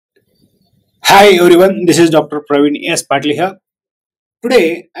Hi everyone, this is Dr. Praveen S. Patil here.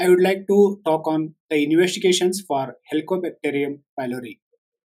 Today, I would like to talk on the investigations for Helicobacterium pylori.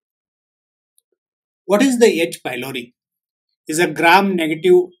 What is the H. pylori? Is a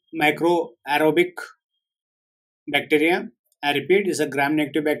gram-negative microaerobic bacteria. I repeat, is a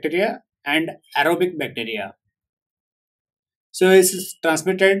gram-negative bacteria and aerobic bacteria. So it is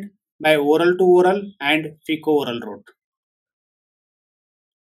transmitted by oral to oral and fecal-oral route.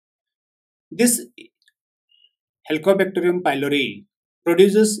 This Helicobacterium pylori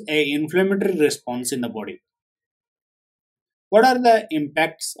produces a inflammatory response in the body. What are the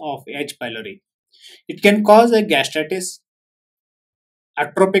impacts of H. pylori? It can cause a gastritis,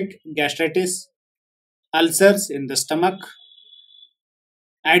 atrophic gastritis, ulcers in the stomach,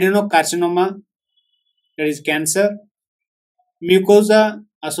 adenocarcinoma, that is cancer, mucosa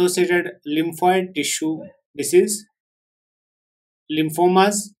associated lymphoid tissue disease,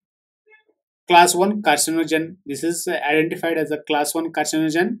 lymphomas, class 1 carcinogen. This is identified as a class 1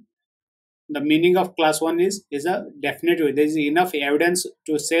 carcinogen. The meaning of class 1 is a definite. There is enough evidence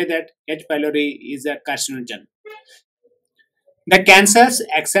to say that H. pylori is a carcinogen. The cancers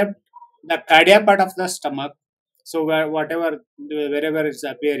except the cardiac part of the stomach, so wherever it's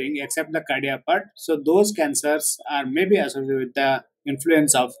appearing except the cardiac part, so those cancers are maybe associated with the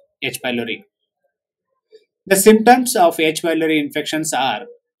influence of H. pylori. The symptoms of H. pylori infections are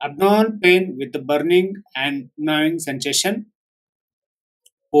abdominal pain with the burning and gnawing sensation,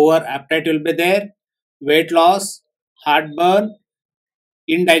 poor appetite will be there, weight loss, heartburn,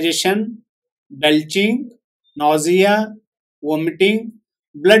 indigestion, belching, nausea, vomiting,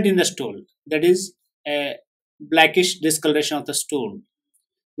 blood in the stool. That is a blackish discoloration of the stool.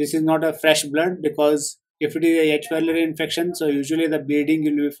 This is not a fresh blood because if it is a H. pylori infection, so usually the bleeding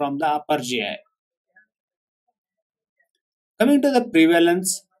will be from the upper GI. Coming to the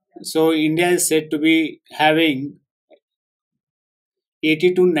prevalence, so India is said to be having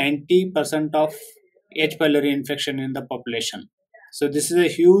 80 to 90% of H. pylori infection in the population. So this is a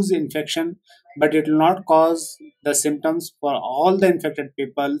huge infection, but it will not cause the symptoms for all the infected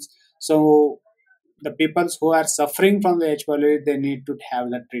people. So the people who are suffering from the H. pylori, they need to have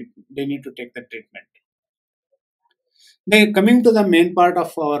the treatment. They need to take the treatment. Then coming to the main part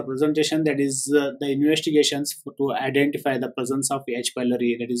of our presentation, that is the investigations to identify the presence of H.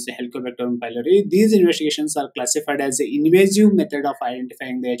 pylori, that is the Helicobacter pylori. These investigations are classified as an invasive method of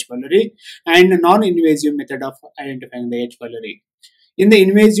identifying the H. pylori and a non-invasive method of identifying the H. pylori. In the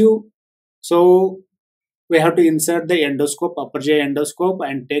invasive, so we have to insert the endoscope, upper GI endoscope,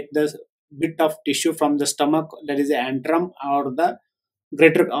 and take the bit of tissue from the stomach, that is the antrum or the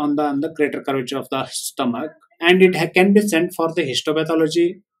greater on the greater curvature of the stomach, and it can be sent for the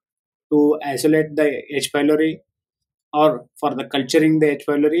histopathology to isolate the H. pylori or for the culturing the H.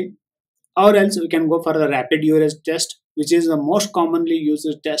 pylori, or else we can go for the rapid urease test, which is the most commonly used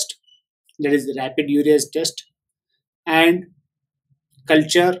test, that is the rapid urease test, and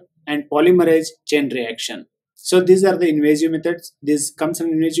culture and polymerase chain reaction. So these are the invasive methods. This comes in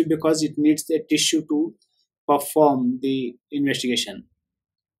invasive because it needs a tissue to perform the investigation.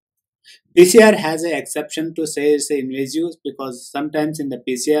 PCR has an exception to say it's invasive because sometimes in the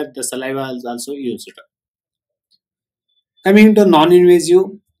PCR the saliva is also used. Coming to non-invasive,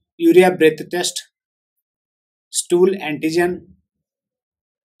 urea breath test, stool antigen,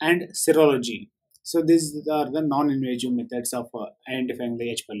 and serology. So these are the non-invasive methods of identifying the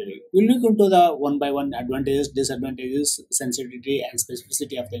H. pylori. We'll look into the one by one advantages, disadvantages, sensitivity, and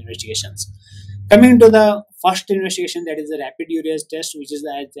specificity of the investigations. Coming to the first investigation, that is the rapid urease test, which is,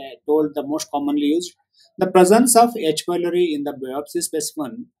 as I told, the most commonly used. The presence of H. pylori in the biopsy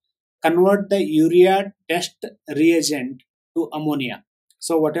specimen convert the urea test reagent to ammonia.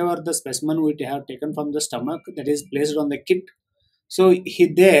 So whatever the specimen we have taken from the stomach, that is placed on the kit. So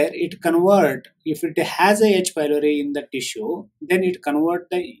it convert, if it has a H. pylori in the tissue, then it convert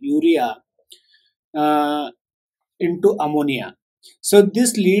the urea into ammonia. So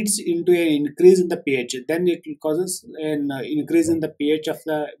this leads into an increase in the pH. Then it causes an increase in the pH of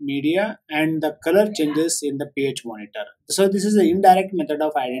the media and the color changes in the pH monitor. So this is an indirect method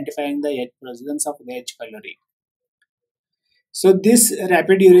of identifying the presence of the H. pylori. So this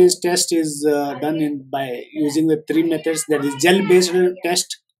rapid urease test is done by using the three methods, that is gel-based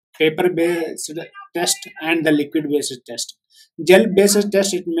test, paper-based test, and the liquid-based test. Gel-based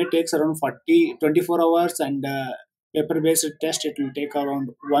test, it may take around 24 hours, and paper-based test, it will take around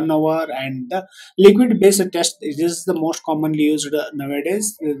 1 hour, and the liquid-based test, it is the most commonly used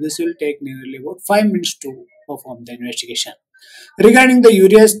nowadays. This will take nearly about 5 minutes to perform the investigation. Regarding the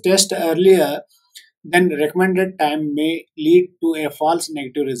urease test earlier, then recommended time may lead to a false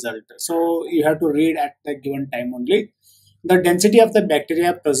negative result. So you have to read at the given time only. The density of the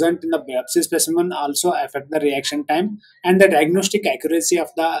bacteria present in the biopsy specimen also affect the reaction time and the diagnostic accuracy of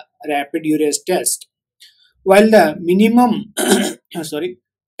the rapid urease test. While the minimum, sorry,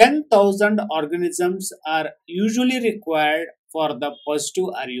 10,000 organisms are usually required for the positive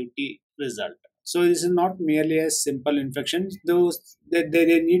RUT result. So this is not merely a simple infection. Those they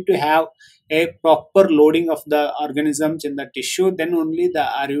need to have a proper loading of the organisms in the tissue. Then only the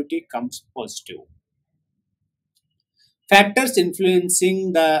RUT comes positive. Factors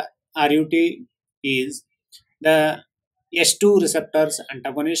influencing the RUT is the S2 receptors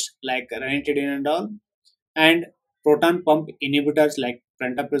antagonists like ranitidine and all, and proton pump inhibitors like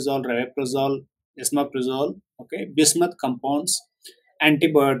pantoprazole, rabeprazole, esomeprazole, okay, bismuth compounds,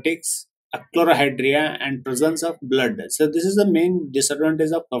 antibiotics, achlorohydria, and presence of blood. So this is the main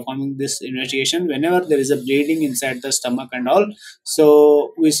disadvantage of performing this investigation. Whenever there is a bleeding inside the stomach and all,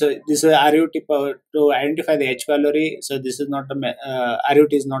 so we so this is RUT to identify the H pylori. So this is not the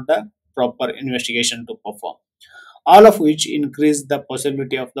RUT is not the proper investigation to perform. All of which increase the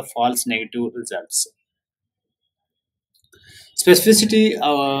possibility of the false negative results. Specificity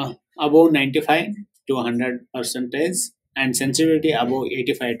above 95 to 100 percentage and sensitivity above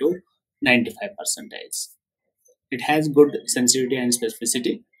 85 to 95 percentage. It has good sensitivity and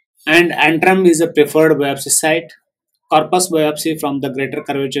specificity. And antrum is a preferred biopsy site. Corpus biopsy from the greater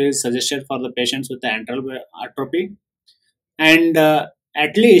curvature is suggested for the patients with the antral atrophy. And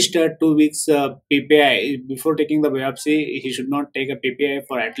at least 2 weeks PPI before taking the biopsy. He should not take a PPI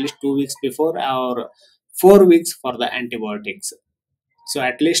for at least 2 weeks before, or 4 weeks for the antibiotics. So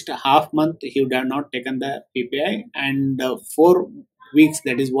at least a half month he would have not taken the PPI, and 4 weeks,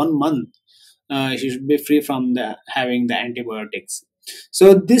 that is 1 month, he should be free from the having the antibiotics.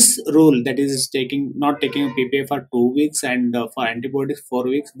 So this rule, that is taking not taking a PPI for 2 weeks and for antibiotics 4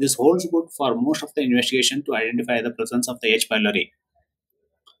 weeks, this holds good for most of the investigation to identify the presence of the H. pylori.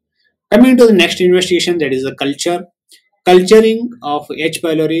 Coming to the next investigation, that is the culture. Culturing of H.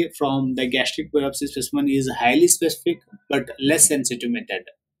 pylori from the gastric biopsy specimen is a highly specific but less sensitive method.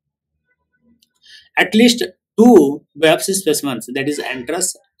 At least two biopsy specimens, that is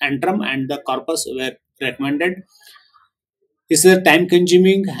antrum and the corpus, were recommended. This is time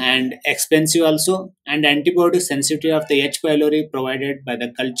consuming and expensive also, and antibiotic sensitivity of the H. pylori provided by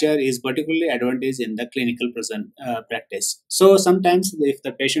the culture is particularly advantageous in the clinical practice. So sometimes if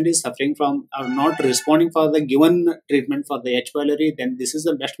the patient is suffering from or not responding for the given treatment for the H. pylori, then this is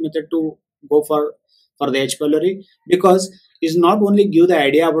the best method to go for the H. pylori, because it's not only give the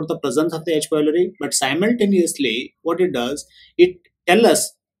idea about the presence of the H. pylori, but simultaneously what it does, it tell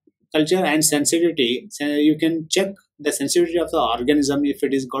us culture and sensitivity. So you can check the sensitivity of the organism if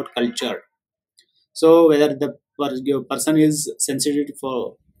it is got cultured. So whether the person is sensitive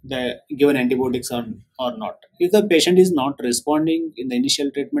for the given antibiotics or not. If the patient is not responding in the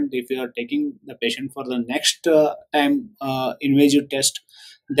initial treatment, if you are taking the patient for the next time invasive test,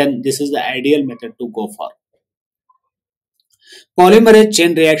 then this is the ideal method to go for. Polymerase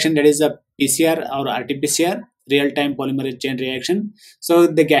chain reaction, that is a PCR or RT-PCR, real-time polymerase chain reaction. So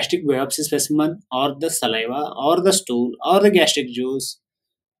the gastric biopsy specimen or the saliva or the stool or the gastric juice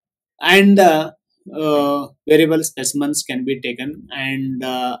and the variable specimens can be taken, and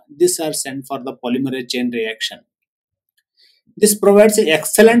these are sent for the polymerase chain reaction. This provides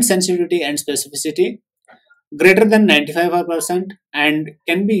excellent sensitivity and specificity greater than 95% and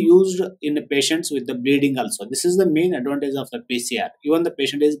can be used in the patients with the bleeding also. This is the main advantage of the PCR. Even the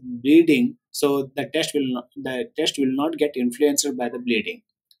patient is bleeding, so the test will not get influenced by the bleeding.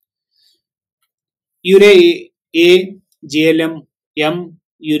 Urea A, GLM M,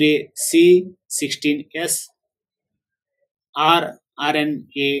 Urea C, 16S,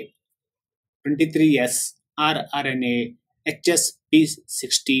 rRNA 23S, rRNA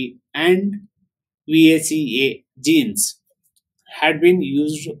HSP60, and VACA genes had been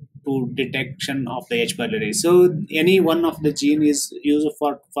used to detection of the H. pylori. So any one of the gene is used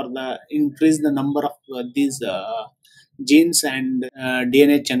for the increase the number of these genes, and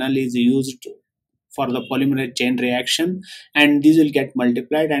DNA channel is used for the polymerase chain reaction, and these will get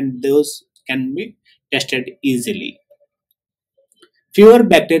multiplied and those can be tested easily. Fewer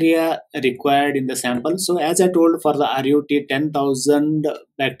bacteria required in the sample. So as I told, for the RUT, 10,000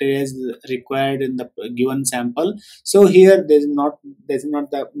 bacteria is required in the given sample. So here there is not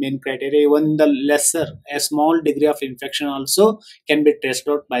the main criteria. Even the lesser, a small degree of infection also can be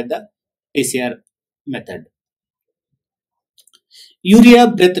tested out by the PCR method. Urea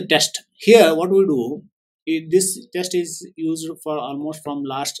breath test. Here what we do, this test is used for almost from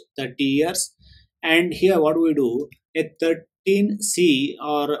last 30 years. And here what we do, a 13C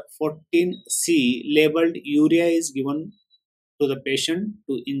or 14C labeled urea is given to the patient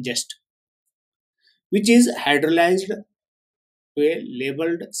to ingest, which is hydrolyzed to a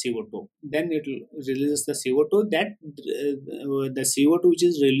labeled CO2. Then it will release the CO2. That the CO2 which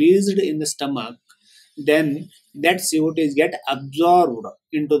is released in the stomach, then that CO2 is get absorbed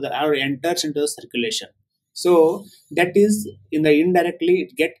into the or enters into the circulation. So that is in the indirectly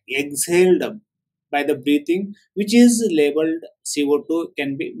it get exhaled by the breathing, which is labeled CO2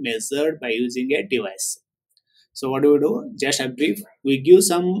 can be measured by using a device. So what do we do? Just a brief. We give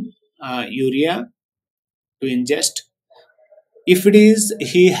some urea to ingest. If it is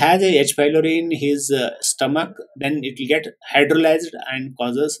he has a H. pylori in his stomach, then it will get hydrolyzed and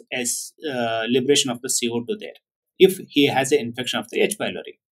causes as liberation of the CO2 there. If he has an infection of the H.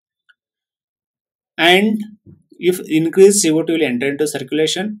 pylori, and if increased CO2 will enter into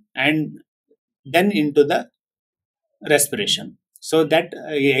circulation and then into the respiration. So that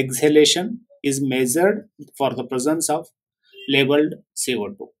exhalation is measured for the presence of labeled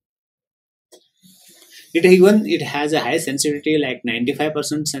CO2. It has a high sensitivity like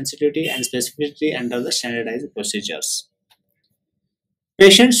 95% sensitivity and specificity under the standardized procedures.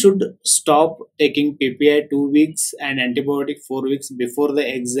 Patients should stop taking PPI 2 weeks and antibiotic 4 weeks before the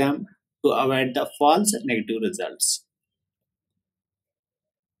exam to avoid the false negative results.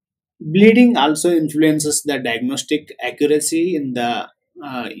 Bleeding also influences the diagnostic accuracy in the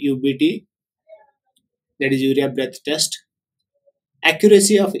UBT, that is urea breath test.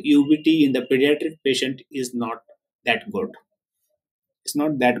 Accuracy of UBT in the pediatric patient is not that good. It's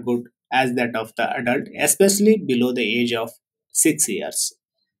not that good as that of the adult, especially below the age of 6 years.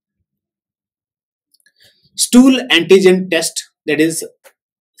 Stool antigen test, that is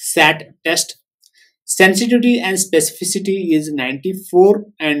SAT test. Sensitivity and specificity is 94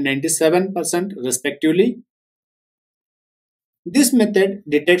 and 97% respectively. This method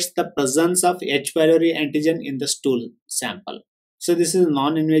detects the presence of H. pylori antigen in the stool sample. So this is a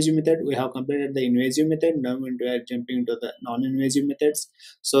non-invasive method. We have completed the invasive method. Now we are jumping into the non-invasive methods.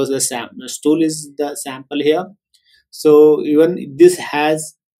 So the stool is the sample here. So even this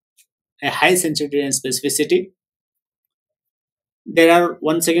has a high sensitivity and specificity. There are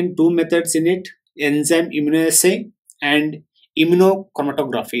once again two methods in it: enzyme immunoassay and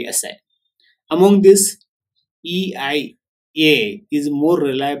immunochromatography assay. Among this, EIA is more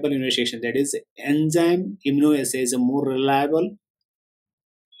reliable investigation. That is, enzyme immunoassay is a more reliable.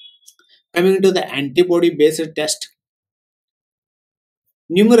 Coming to the antibody-based test,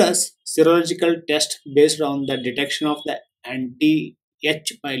 numerous serological tests based on the detection of the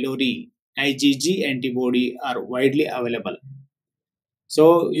anti-H. pylori IgG antibody are widely available.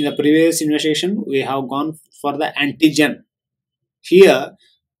 So in the previous investigation, we have gone for the antigen. Here,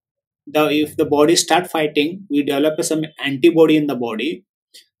 if the body start fighting, we develop some antibody in the body.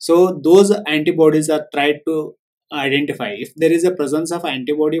 So those antibodies are tried to identify. If there is a presence of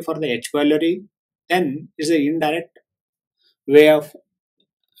antibody for the H. pylori, then it's an indirect way of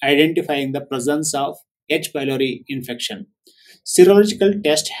identifying the presence of H. pylori infection. Serological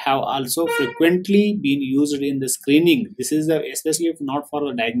tests have also frequently been used in the screening. This is especially if not for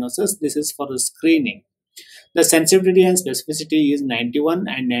the diagnosis, this is for the screening. The sensitivity and specificity is 91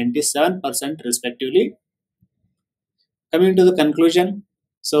 and 97% respectively. Coming to the conclusion,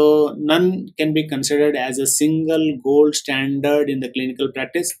 so none can be considered as a single gold standard in the clinical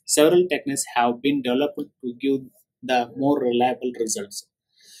practice. Several techniques have been developed to give the more reliable results.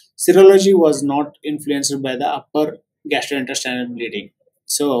 Serology was not influenced by the upper gastrointestinal bleeding.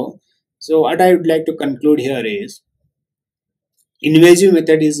 So what I would like to conclude here is invasive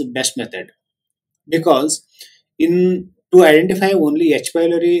method is the best method, because in to identify only H.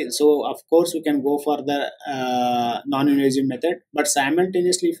 pylori, so of course we can go for the non-invasive method, but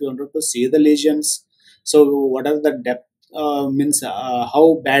simultaneously if you wanted to see the lesions, so what are the depth, means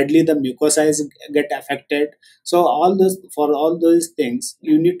how badly the mucosa is get affected. So all this, for all those things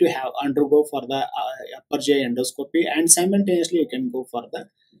you need to have undergo for the upper GI endoscopy, and simultaneously you can go for the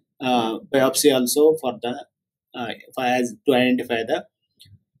biopsy also for the as to identify the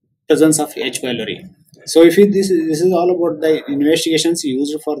presence of H. pylori. So if this is all about the investigations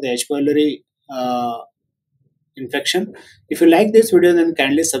used for the H. pylori infection. If you like this video, then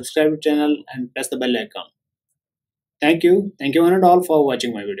kindly subscribe to the channel and press the bell icon. Thank you one and all for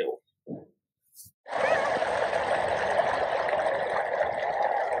watching my video.